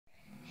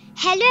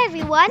Hello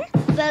everyone,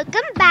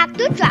 welcome back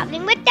to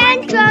Traveling with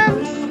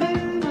Tantrums.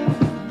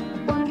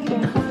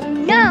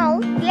 Now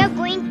we are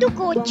going to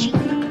Kochi.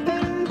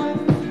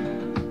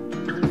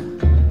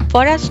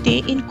 For our stay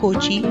in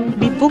Kochi,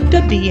 we booked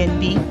a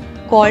B&B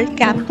called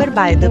Camper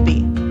by the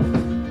Bay.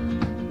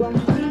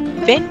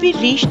 When we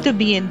reached the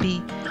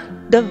B&B,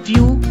 the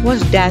view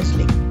was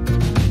dazzling.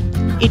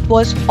 It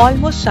was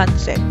almost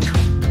sunset.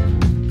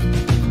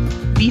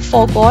 We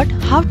forgot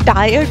how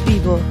tired we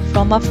were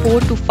from our 4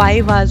 to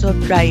 5 hours of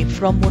drive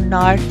from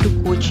Munnar to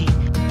Kochi.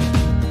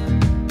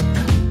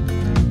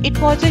 It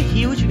was a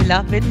huge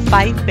villa with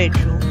 5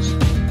 bedrooms,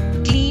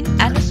 clean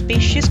and a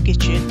spacious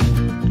kitchen,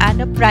 and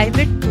a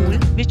private pool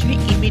which we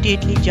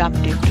immediately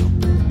jumped into.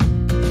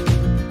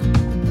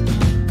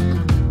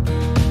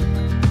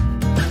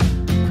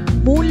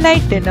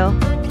 Moonlight dinner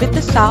with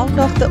the sound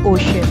of the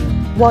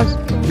ocean was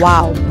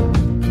wow.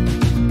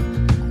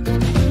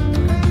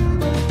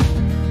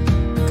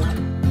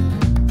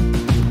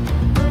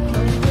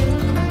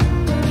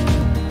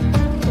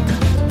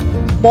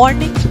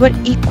 Mornings were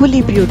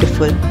equally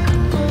beautiful.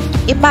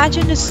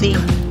 Imagine a scene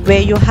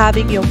where you're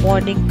having your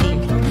morning tea.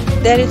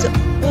 There is an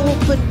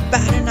open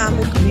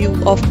panoramic view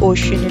of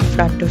ocean in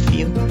front of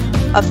you.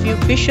 A few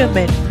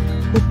fishermen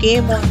who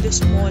came on the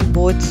small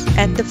boats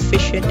and the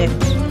fisher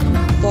nets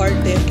for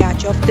their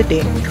catch of the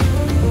day.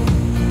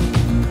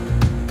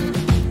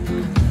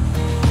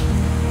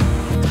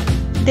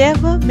 There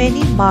were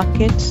many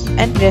markets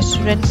and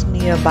restaurants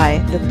nearby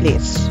the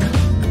place.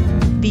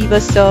 We were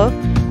served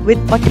with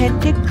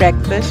authentic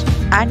breakfast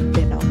and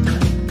dinner.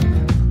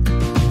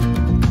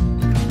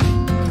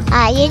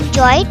 I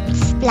enjoyed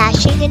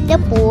splashing in the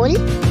pool.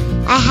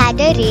 I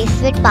had a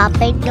race with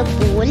Papa in the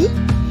pool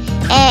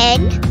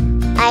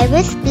and I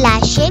was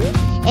splashing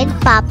and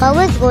Papa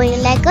was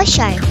going like a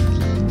shark.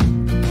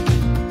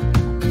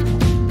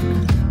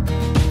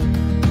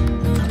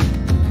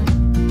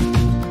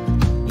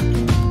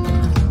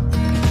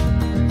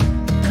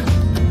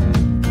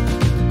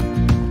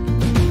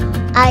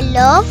 I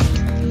loved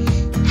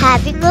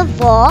having a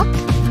walk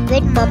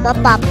with Mama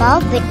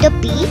Papa with the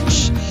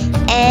beach,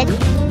 and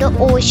the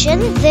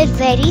oceans were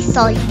very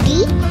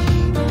salty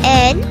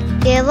and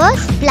there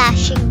was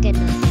splashing in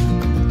us.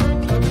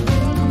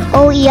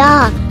 Oh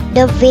yeah,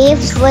 the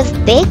waves was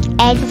big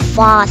and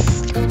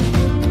fast.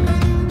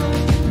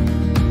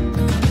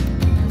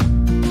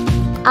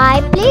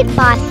 I played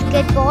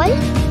basketball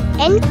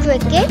and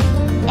cricket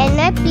and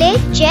I played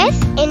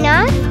chess in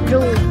our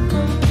room.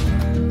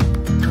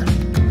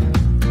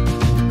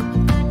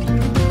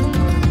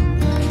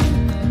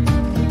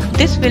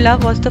 This villa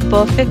was the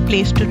perfect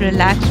place to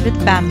relax with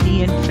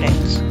family and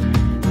friends,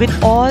 with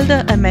all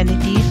the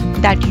amenities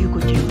that you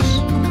could use.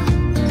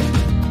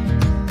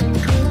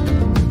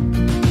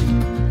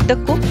 The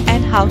cook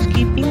and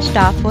housekeeping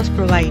staff was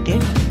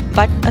provided,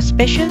 but a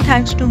special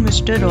thanks to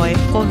Mr. Roy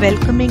for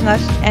welcoming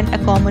us and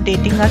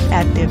accommodating us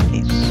at their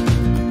place.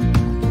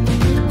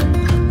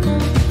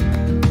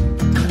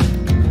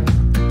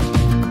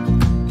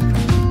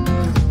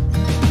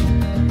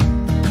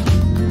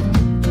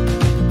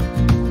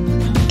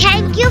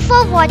 Thank you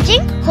for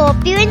watching.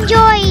 Hope you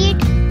enjoyed.